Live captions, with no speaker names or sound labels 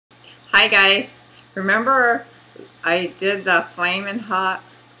Hi guys, remember I did the Flamin' Hot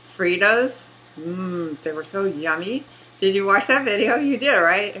Fritos? They were so yummy. Did you watch that video? You did,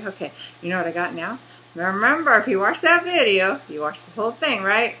 right? Okay, you know what I got now? Remember, if you watched that video, you watched the whole thing,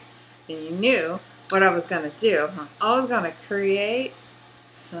 right? Then you knew what I was going to do. I was going to create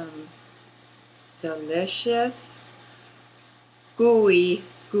some delicious gooey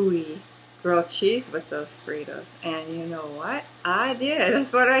grilled cheese with those Fritos. And you know what? I did.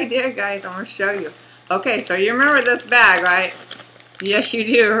 That's what I did, guys. I'm going to show you. Okay, so you remember this bag, right? Yes, you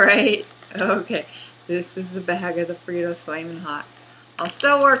do, right? Okay, this is the bag of the Fritos Flamin' Hot. I'm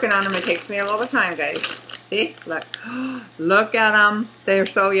still working on them. It takes me a little time, guys. See? Look. Look at them. They're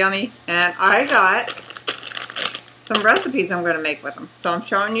so yummy. And I got some recipes I'm going to make with them. So I'm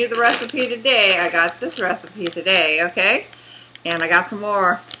showing you the recipe today. I got this recipe today, okay? And I got some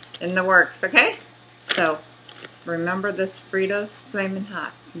more in the works, okay? So, remember this Fritos Flamin'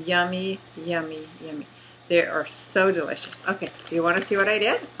 Hot. Yummy, yummy, yummy. They are so delicious. Okay, do you want to see what I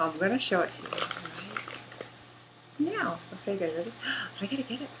did? I'm going to show it to you right now. Okay, guys, ready? I gotta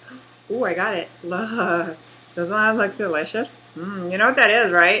get it. Oh, I got it. Look. Doesn't that look delicious? You know what that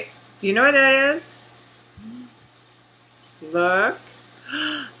is, right? Do you know what that is? Look.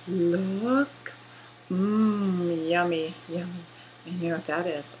 Look. Yummy, yummy. And you know what that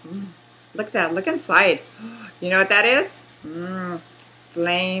is? Look at that. Look inside. You know what that is?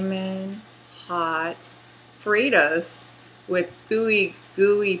 Flamin' Hot Fritos with gooey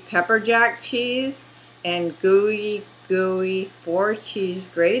pepper jack cheese and gooey 4-cheese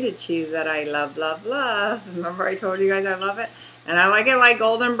grated cheese that I love. Remember I told you guys I love it? And I like it like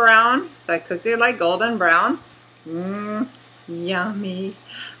golden brown, so I cooked it like golden brown. Yummy,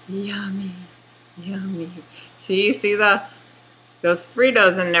 yummy, yummy. See, you see those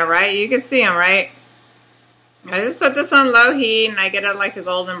Fritos in there, right? You can see them, right? I just put this on low heat and I get it like a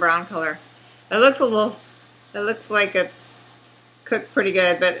golden brown color. It looks like it's cooked pretty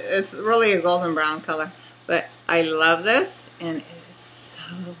good, but it's really a golden brown color. But I love this, and it's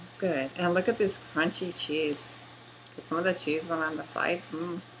so good. And look at this crunchy cheese. Some of the cheese went on the side.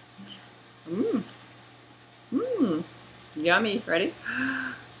 Yummy. Ready?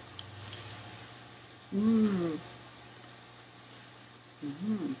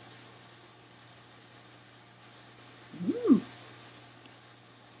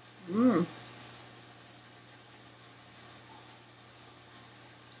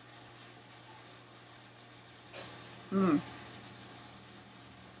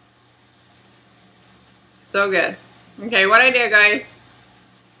 So good. Okay, what I did, guys,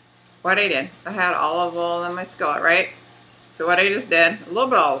 I had olive oil in my skillet, right? So what I just did, a little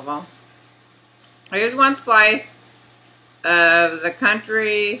bit of olive oil. I used one slice of the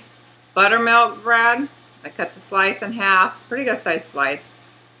country buttermilk bread. I cut the slice in half, pretty good sized slice.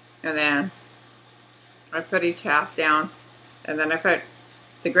 And then I put each half down. And then I put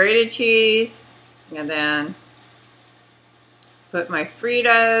the grated cheese, and then put my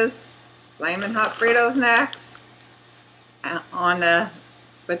Fritos, Flamin' Hot Fritos next,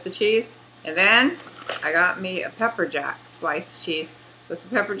 with the cheese. And then I got me a pepper jack sliced cheese. With the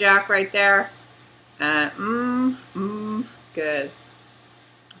pepper jack right there. And good.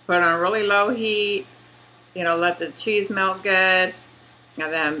 Put on really low heat, you know, let the cheese melt good.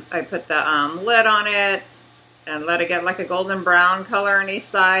 And then I put the lid on it and let it get like a golden brown color on each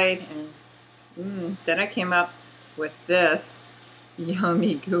side. And then I came up with this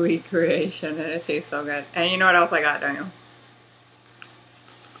yummy gooey creation, and it tastes so good. And you know what else I got, don't you?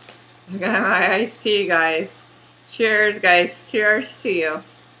 I got my iced tea, guys. Cheers, guys. Cheers to you.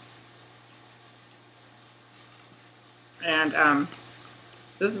 And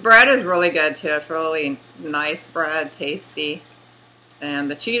this bread is really good too. It's really nice bread, tasty. And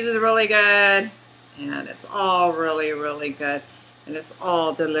the cheese is really good. And it's all really, really good. And it's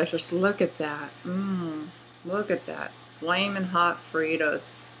all delicious. Look at that. Look at that. Flamin' Hot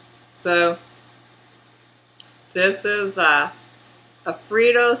Fritos. So, this is a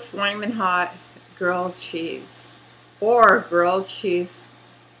Fritos Flamin' Hot grilled cheese. Or grilled cheese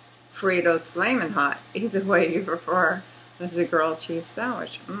Fritos Flamin' Hot. Either way you prefer. This is a grilled cheese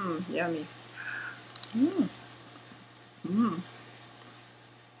sandwich. Yummy.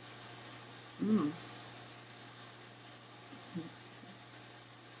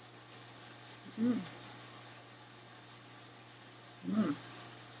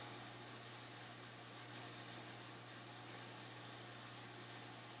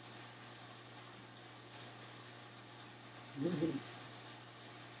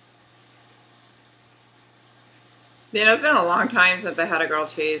 You know, it's been a long time since I had a grilled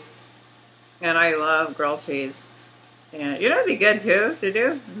cheese. And I love grilled cheese. And you know, it'd be good too to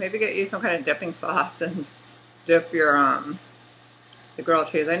do. Maybe get you some kind of dipping sauce and dip your the grilled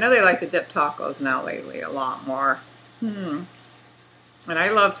cheese. I know they like to dip tacos now lately a lot more. And I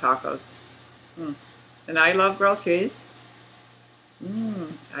love tacos. And I love grilled cheese.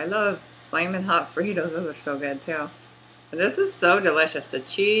 I love Flamin' Hot Fritos. Those are so good too. And this is so delicious. The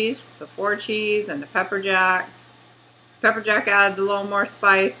cheese, the 4 cheese, and the pepper jack. Pepper jack adds a little more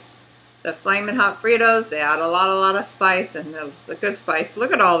spice. The Flamin' Hot Fritos, they add a lot of spice, and it's a good spice.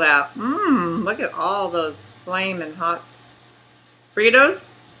 Look at all that. Look at all those Flamin' Hot Fritos.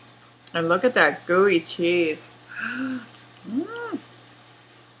 And look at that gooey cheese.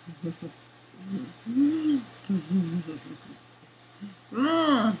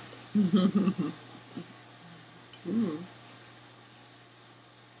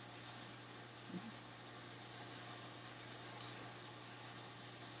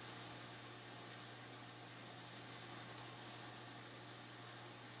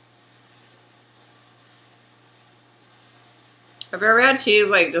 Have you ever had cheese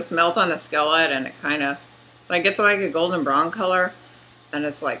like just melt on the skillet and it kind of like gets like a golden brown color, and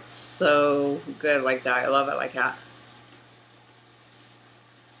it's like so good like that? I love it like that.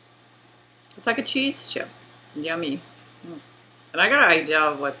 It's like a cheese chip. Yummy. And I got an idea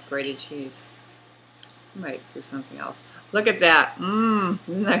of what's grated cheese. I might do something else. Look at that.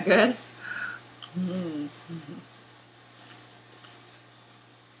 Isn't that good?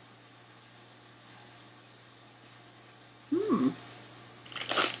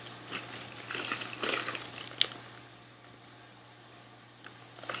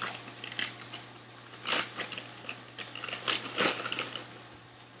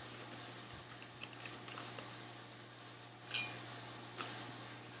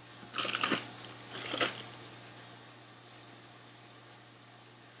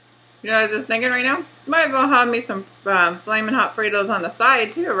 You know, I was just thinking right now, might as well have me some Flamin' Hot Fritos on the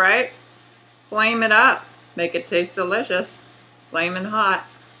side too, right? Flame it up. Make it taste delicious. Flamin' hot.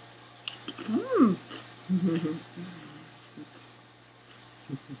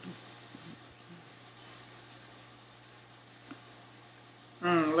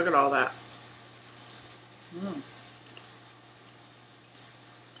 Look at all that.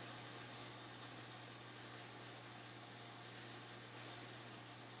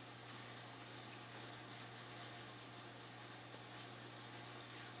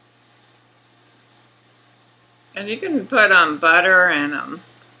 And you can put butter and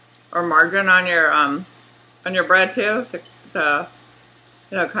or margarine on your bread too, to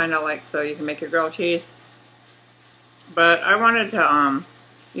you know, kind of like so you can make your grilled cheese. But I wanted to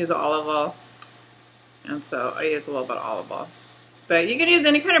use olive oil, and so I use a little bit of olive oil. But you can use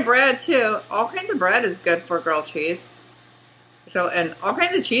any kind of bread too. All kinds of bread is good for grilled cheese. So, and all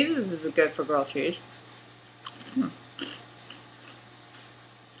kinds of cheeses is good for grilled cheese.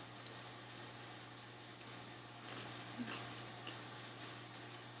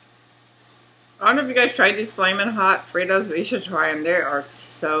 I don't know if you guys tried these Flamin' Hot Fritos, but you should try them. They are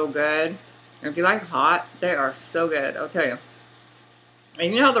so good. And if you like hot, they are so good. I'll tell you.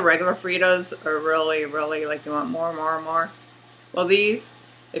 And you know how the regular Fritos are really, really like you want more, more, more? Well, these,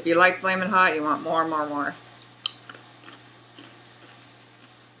 if you like Flamin' Hot, you want more, more, more.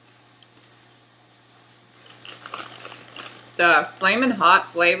 The Flamin'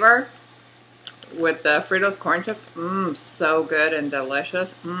 Hot flavor with the Fritos corn chips, so good and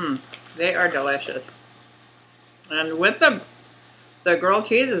delicious. They are delicious. And with the grilled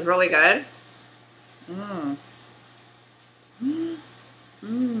cheese is really good.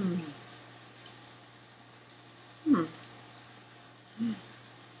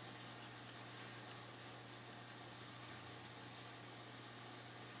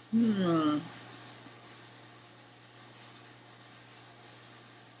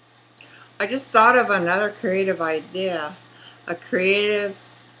 I just thought of another creative idea. A creative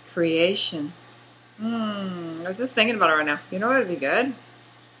creation. I was just thinking about it right now. You know what would be good?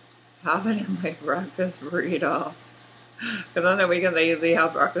 Have it in my breakfast burrito. Because on the weekend they usually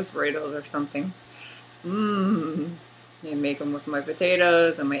have breakfast burritos or something. I make them with my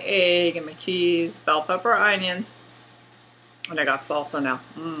potatoes and my egg and my cheese, bell pepper, onions. And I got salsa now.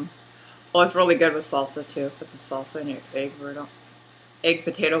 Oh, it's really good with salsa too. Put some salsa in your egg burrito. Egg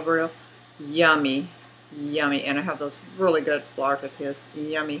potato burrito. Yummy. Yummy. And I have those really good flour tortillas.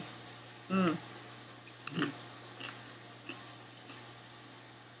 Yummy.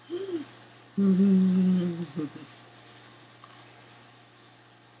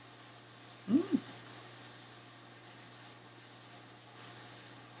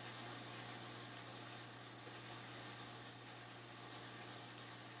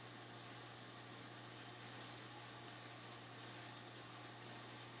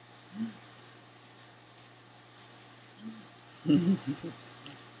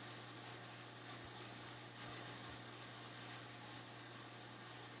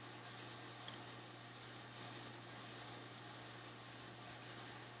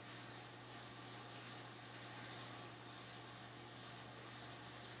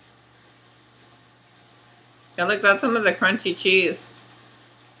 Yeah, look, that's some of the crunchy cheese.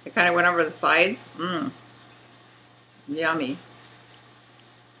 It kind of went over the sides. Mmm. Yummy.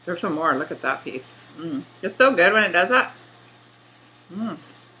 There's some more. Look at that piece. Mmm. It's so good when it does that. Mmm.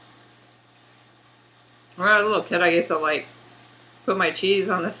 When I was a little kid, I used to like put my cheese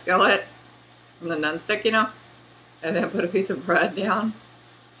on the skillet on the nunstick, you know, and then put a piece of bread down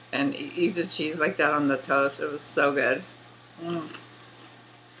and eat the cheese like that on the toast. It was so good. Mmm.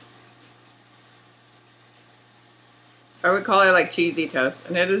 I would call it like cheesy toast,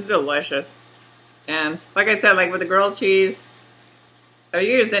 and it is delicious. And like I said, like with the grilled cheese, I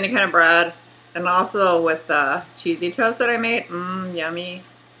used any kind of bread, and also with the cheesy toast that I made, yummy.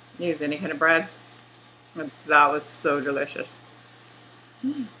 Use any kind of bread. That was so delicious.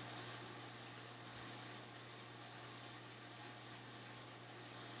 Mm.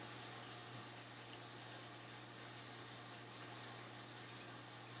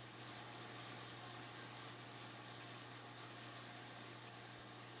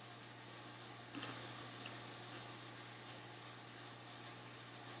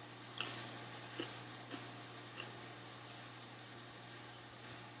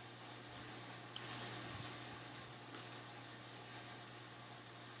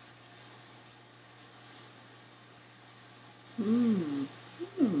 Mmm.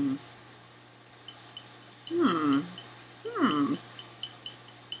 Mmm. Mmm. Mmm.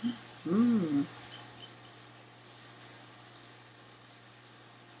 Mmm.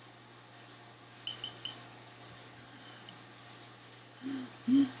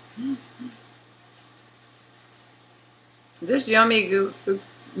 This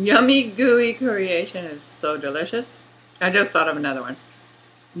yummy gooey creation is so delicious. I just thought of another one.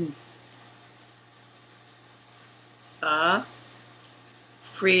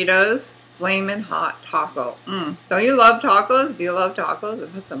 Fritos Flamin' Hot Taco. Don't you love tacos? Do you love tacos?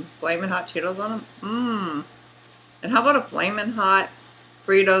 And put some Flamin' Hot Cheetos on them? And how about a Flamin' Hot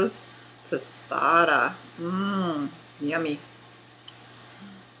Fritos tostada? Yummy.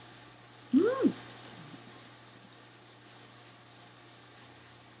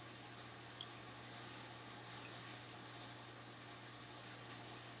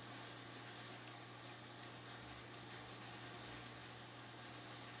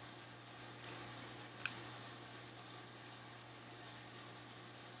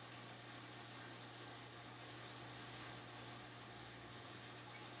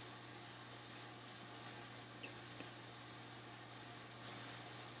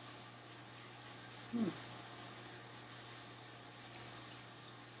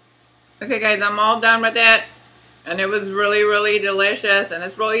 Okay guys, I'm all done with it. And it was really, really delicious. And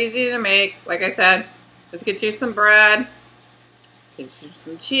it's real easy to make. Like I said, let's get you some bread. Get you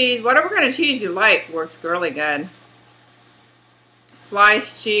some cheese. Whatever kind of cheese you like works really good.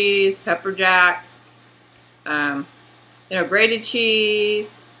 Sliced cheese, pepper jack, grated cheese.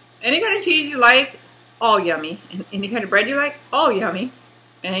 Any kind of cheese you like, all yummy. And any kind of bread you like, all yummy.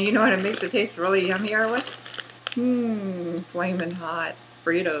 And you know what it makes it taste really yummier with? Flamin' hot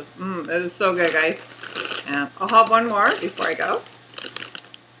Fritos. It is so good, guys. And I'll have one more before I go.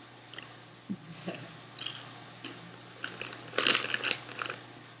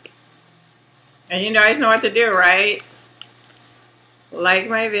 And you guys know what to do, right? Like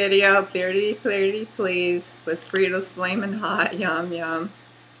my video, pretty please, with Fritos Flamin' Hot, yum yum.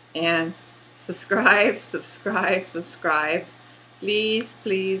 And subscribe. Please,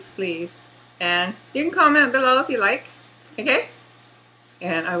 please, please. And you can comment below if you like, okay?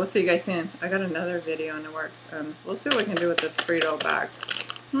 And I will see you guys soon. I got another video in the works. We'll see what we can do with this Frito bag.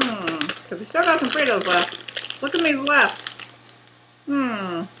 Because we still got some Fritos left. Look at me left.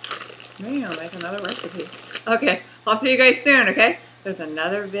 Maybe I'll make another recipe. Okay, I'll see you guys soon, okay? There's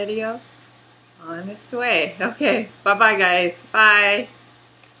another video on its way. Okay, bye-bye, guys. Bye.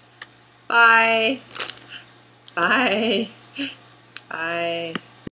 Bye. Bye. Bye.